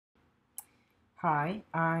Hi,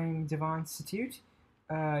 I'm Devon Statute,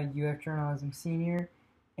 UF Journalism Senior,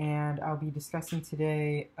 and I'll be discussing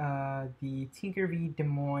today the Tinker v. Des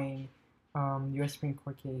Moines U.S. Supreme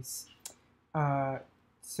Court case. Uh,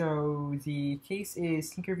 so the case is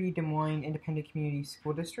Tinker v. Des Moines Independent Community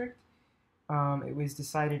School District. It was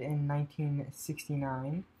decided in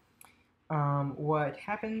 1969. What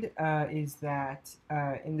happened is that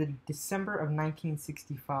in the December of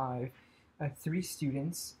 1965, three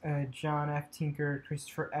students, John F. Tinker,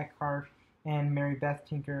 Christopher Eckhart, and Mary Beth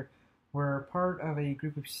Tinker, were part of a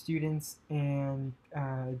group of students and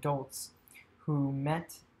adults who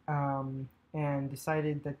met and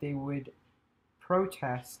decided that they would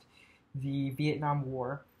protest the Vietnam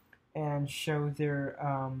War and show their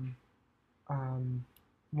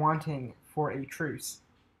wanting for a truce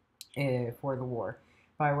for the war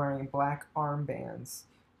by wearing black armbands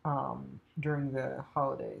during the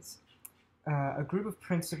holidays. A group of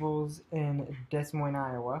principals in Des Moines,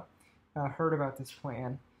 Iowa, heard about this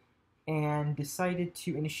plan and decided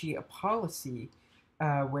to initiate a policy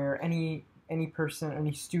where any person,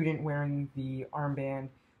 any student wearing the armband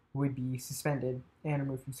would be suspended and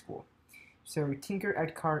removed from school. So Tinker,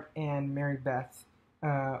 Eckhart, and Mary Beth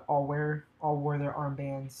all wore their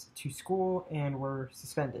armbands to school and were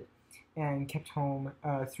suspended and kept home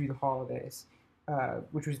through the holidays,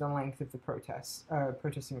 which was the length of the protests.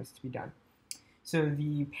 Protesting was to be done. So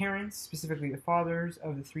the parents, specifically the fathers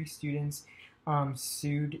of the three students,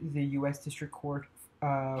 sued the U.S. District Court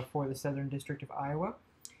for the Southern District of Iowa,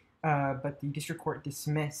 but the District Court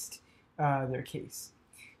dismissed their case.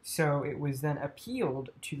 So it was then appealed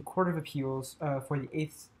to the Court of Appeals for the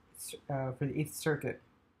Eighth Circuit,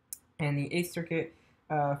 and the Eighth Circuit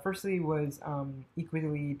firstly was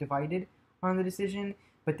equally divided on the decision,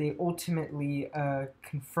 but they ultimately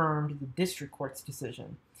confirmed the District Court's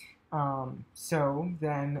decision. So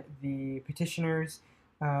then the petitioners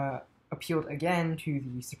appealed again to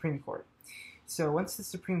the Supreme Court. So once the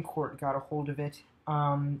Supreme Court got a hold of it,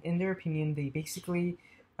 in their opinion, they basically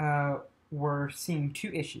were seeing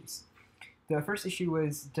two issues. The first issue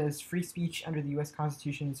was, does free speech under the U.S.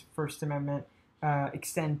 Constitution's First Amendment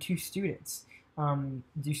extend to students?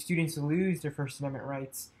 Do students lose their First Amendment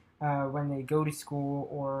rights when they go to school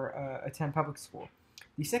or attend public school?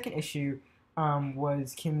 The second issue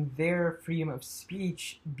was, can their freedom of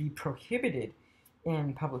speech be prohibited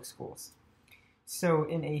in public schools? So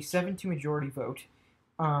in a 7-2 majority vote,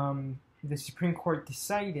 the Supreme Court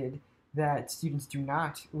decided that students do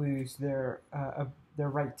not lose their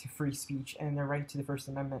right to free speech and their right to the First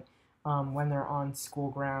Amendment when they're on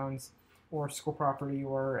school grounds or school property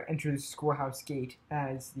or enter the schoolhouse gate,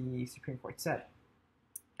 as the Supreme Court said.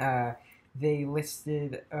 They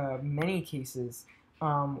listed many cases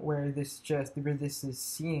where this is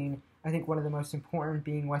seen. I think one of the most important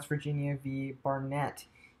being West Virginia v. Barnett,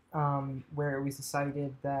 where it was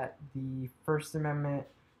decided that the First Amendment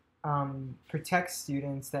protects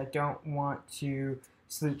students that don't want to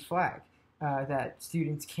salute the flag, that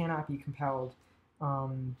students cannot be compelled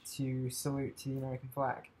to salute to the American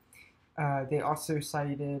flag. They also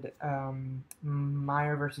cited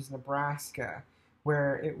Meyer versus Nebraska,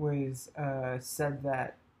 where it was said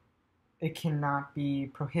that it cannot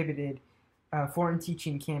be prohibited. Foreign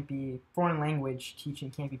language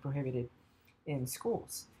teaching can't be prohibited in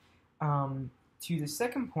schools. To the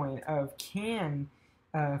second point of, can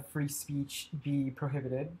free speech be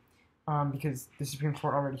prohibited, because the Supreme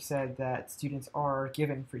Court already said that students are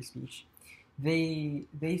given free speech. They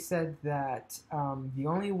said that the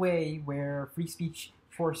only way where free speech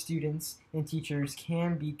for students and teachers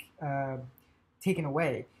can be taken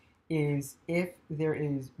away is if there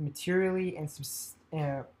is materially and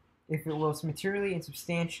if it will materially and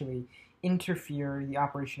substantially interfere the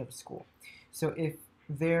operation of a school. So if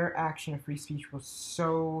their action of free speech will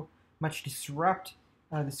so much disrupt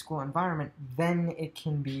the school environment, then it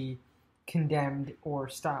can be condemned or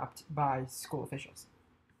stopped by school officials.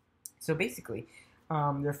 So basically,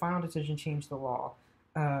 their final decision changed the law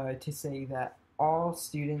to say that all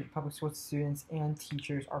public school students and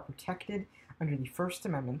teachers are protected under the First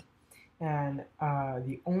Amendment, and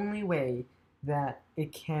the only way that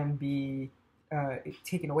it can be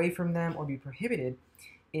taken away from them or be prohibited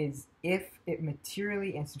is if it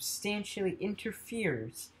materially and substantially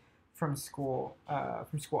interferes from school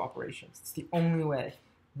operations. It's the only way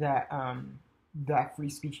that that free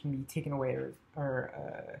speech can be taken away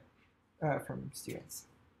or from students.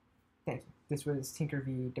 Thank you. This was Tinker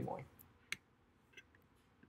v. Des Moines.